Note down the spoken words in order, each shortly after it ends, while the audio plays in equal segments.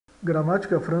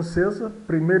Gramática francesa,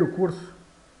 primeiro curso,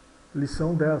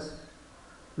 lição 10.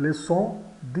 Lição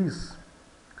 10.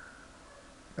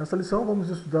 Nessa lição vamos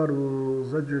estudar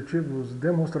os adjetivos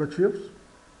demonstrativos.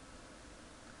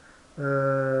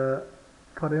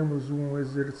 Faremos um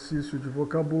exercício de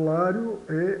vocabulário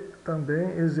e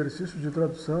também exercício de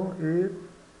tradução e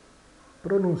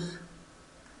pronúncia.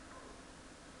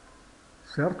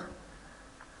 Certo?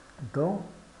 Então,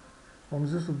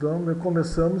 vamos estudando e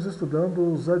começamos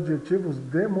estudando os adjetivos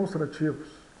demonstrativos.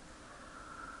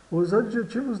 Os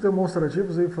adjetivos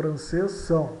demonstrativos em francês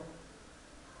são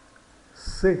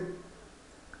se,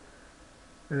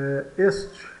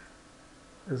 este,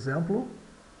 exemplo,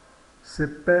 ce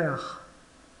père,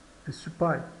 este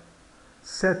pai,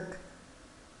 cette,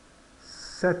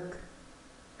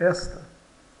 esta,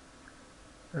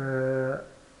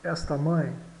 esta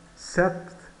mãe,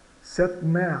 cette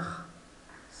mère,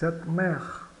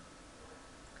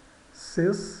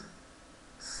 ces,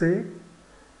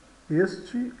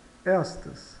 este,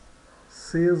 estas,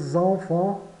 ces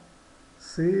enfants,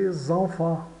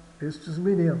 estes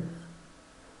meninos.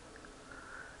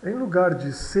 Em lugar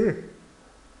de se,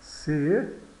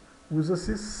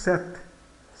 usa-se cette.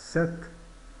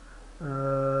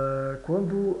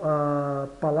 Quando a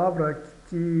palavra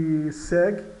que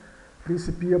segue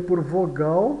principia por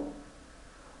vogal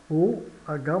ou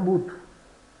H mudo.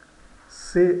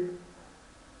 Se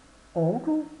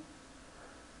oncle,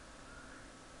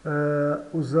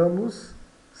 usamos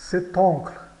cet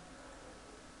oncle.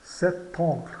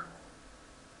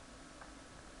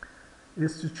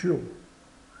 Este tio.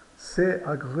 C'est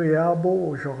agréable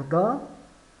au jardin,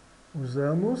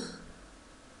 usamos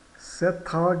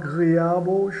cet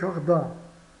agréable jardin.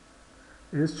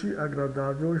 Este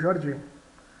agradável jardim.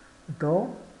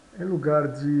 Então, em lugar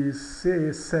de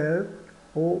se,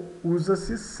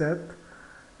 usa-se set,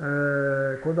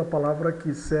 quando a palavra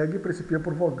que segue principia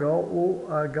por vogal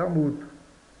ou H mudo.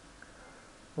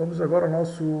 Vamos agora ao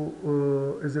nosso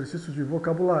exercício de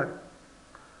vocabulário.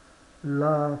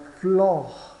 La fleur,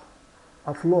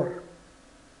 a flor.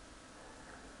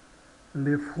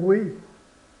 Les fruits,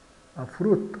 a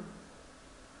fruta.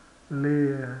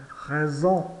 Les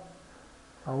raisins,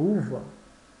 a uva.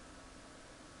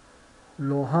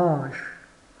 L'orange,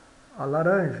 a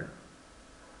laranja.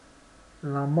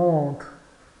 L'amande,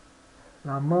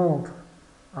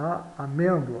 a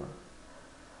amêndoa.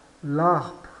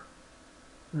 L'arbre,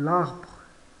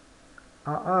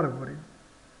 a árvore.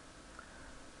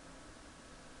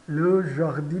 Le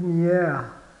jardinier,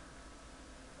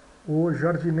 o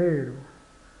jardineiro.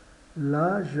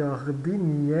 La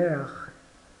jardinière,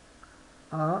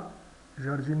 a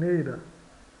jardineira.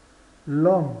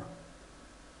 L'homme,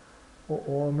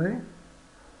 o homem.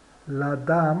 La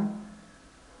dame,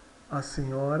 a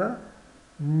senhora.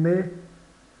 Me,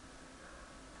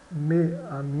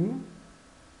 a mim.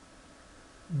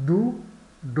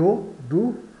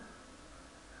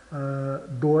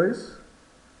 Dois.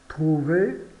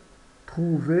 Trouver,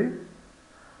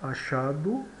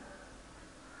 achado.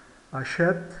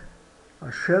 Achète,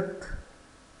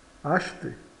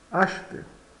 acheter.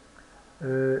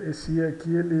 Esse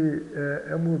aqui ele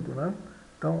é mudo, né?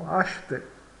 Então, acheter.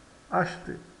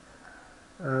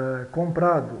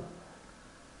 Comprado.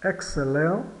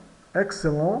 Excellent,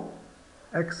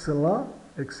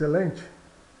 excelente.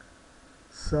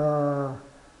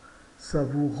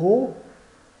 Savoureux,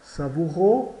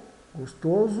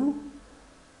 gostoso.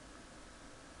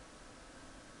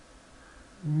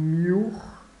 Mûr,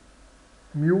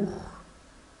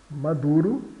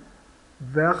 maduro.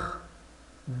 Vert,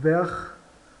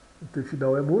 o T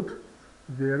final é mudo,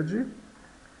 verde.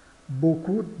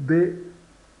 Beaucoup de,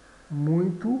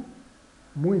 muito,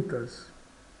 muitas.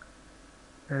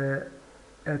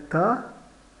 État,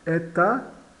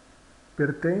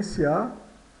 pertence a,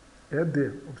 é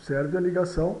de. Observe a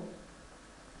ligação,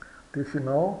 T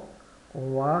final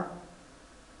com o A.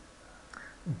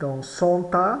 Então, sont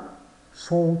a,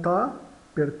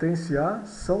 pertence a,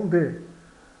 são de.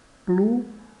 Plus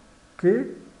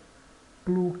que,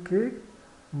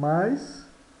 mais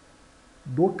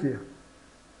do que.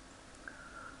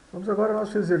 Vamos agora ao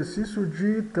nosso exercício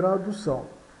de tradução.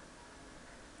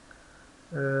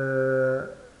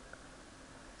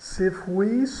 Ces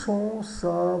fruits sont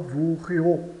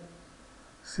savoureux.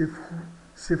 Ces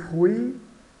fruits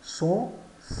sont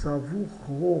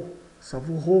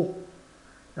savoureux.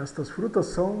 Estas frutas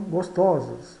são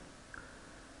gostosas.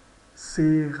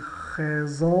 Ces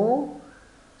raisins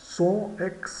sont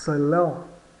excellents.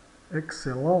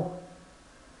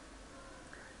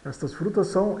 Estas frutas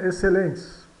são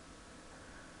excelentes.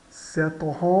 Cette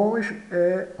orange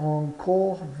est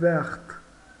encore verte.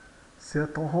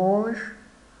 Cette orange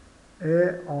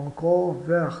est encore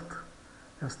verte.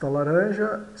 Esta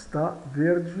laranja está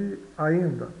verde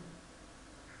ainda.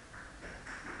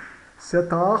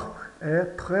 Cet arbre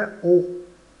est très haut.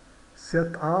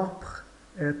 Cet arbre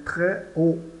est très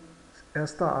haut.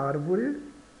 Esta árvore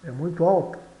é muito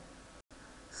alta.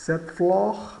 Cette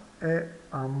fleur est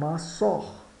un maçon.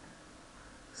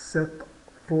 Cette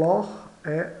fleur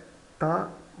est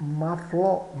ma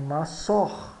flor.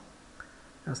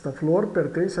 Esta flor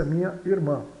pertence à minha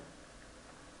irmã.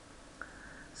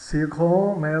 Ces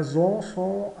grandes maisons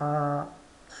sont à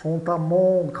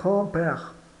mon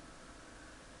grand-père.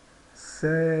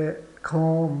 Ces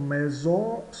grandes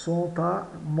maisons sont à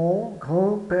mon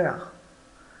grand-père.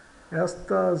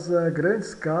 Estas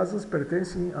grandes casas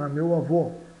pertencem a meu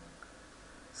avô.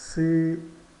 Ces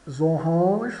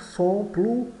oranges sont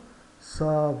plus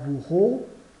savoureux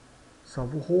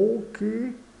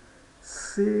que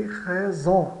ces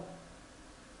raisins.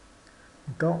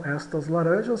 Então, estas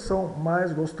laranjas são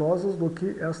mais gostosas do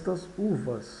que estas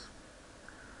uvas.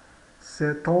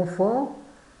 Cet enfant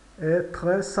est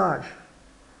très sage.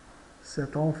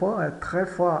 Cet enfant est très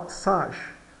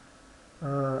sage.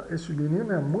 Este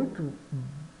menino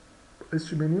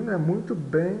é muito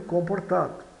bem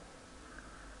comportado.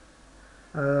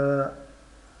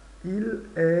 Il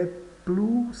est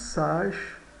plus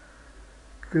sage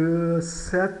que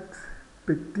cette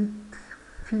petite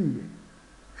fille.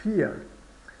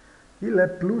 Il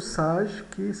est plus sage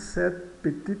que cette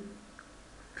petite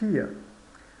fille.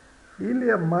 Ele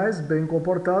é mais bem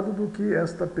comportado do que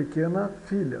esta pequena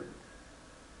filha.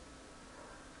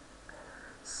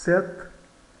 Cette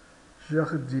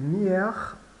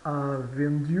jardinière a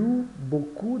vendu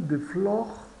beaucoup de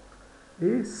fleurs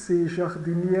et ce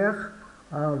jardinière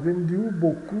a vendu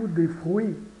beaucoup de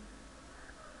fruits.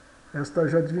 Esta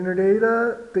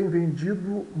jardineira tem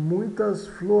vendido muitas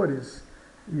flores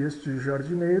e este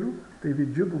jardineiro tem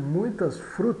vendido muitas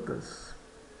frutas.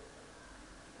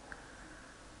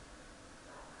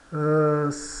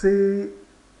 Ces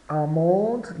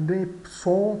amandes ne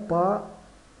sont pas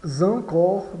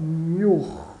encore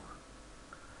mûres.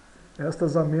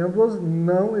 Estas amêndoas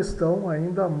não estão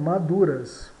ainda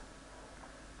maduras.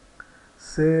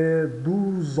 Ces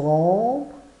deux hommes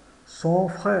sont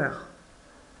frères.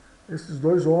 Esses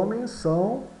dois homens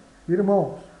são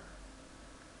irmãos.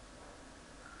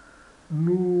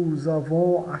 Nous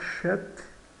avons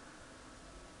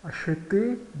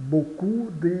acheté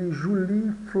beaucoup de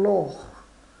jolies fleurs.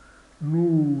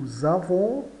 Nous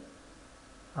avons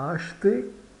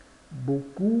acheté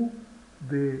beaucoup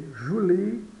de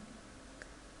jolies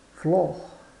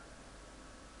fleurs.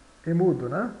 É mudo,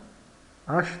 né?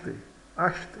 Acheté.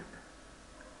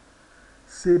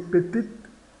 Ces petits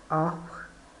arbres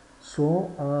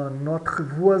sont à notre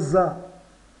voisin.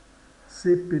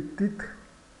 Ces petits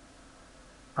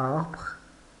arbres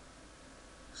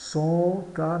sont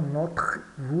à notre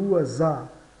voisin.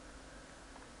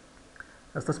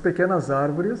 Estas pequenas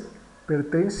árvores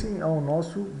pertencem ao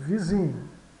nosso vizinho.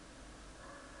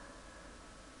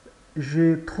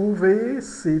 J'ai trouvé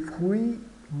ces fruits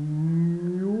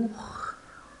mûrs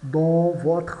dans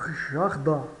votre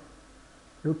jardin.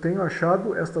 Eu tenho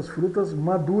achado estas frutas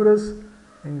maduras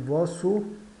em vosso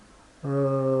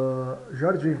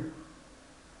jardim.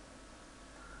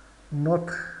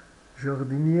 Notre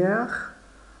jardinière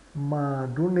m'a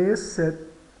donné cette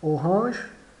orange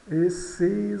et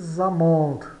ces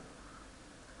amandes.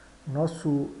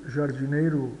 Nosso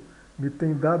jardineiro me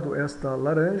tem dado esta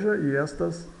laranja e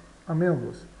estas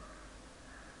amêndoas.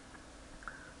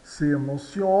 C'est mon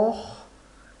sieur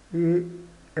et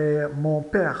est mon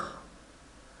père.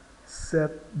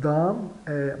 Cette dame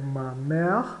est ma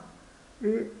mère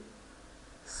et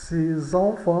ses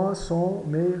enfants sont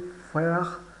mes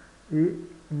frères et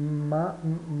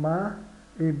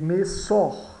mes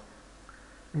sœurs.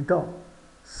 Então,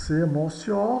 c'est mon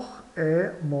sieur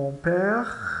est mon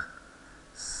père.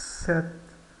 Cette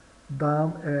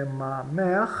dame est ma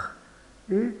mère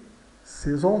et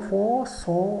ses enfants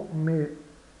sont mes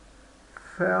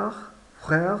frères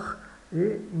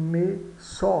et mes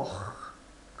sœurs.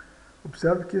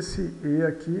 Observe que esse E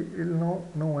aqui, ele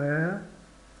não é,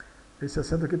 esse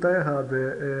acento aqui está errado,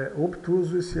 é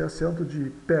obtuso esse acento de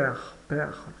père,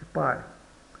 de pai.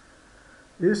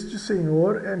 Este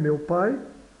senhor é meu pai,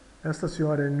 esta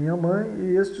senhora é minha mãe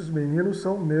e estes meninos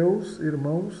são meus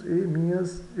irmãos e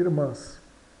minhas irmãs.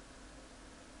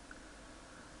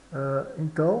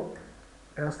 Então,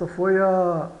 esta foi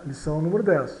a lição número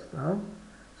 10. Tá?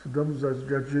 Estudamos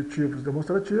os adjetivos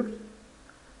demonstrativos,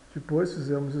 depois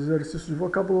fizemos exercícios de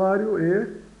vocabulário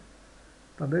e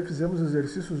também fizemos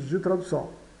exercícios de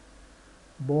tradução.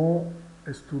 Bom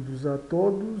estudos a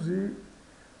todos e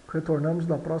retornamos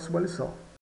na próxima lição.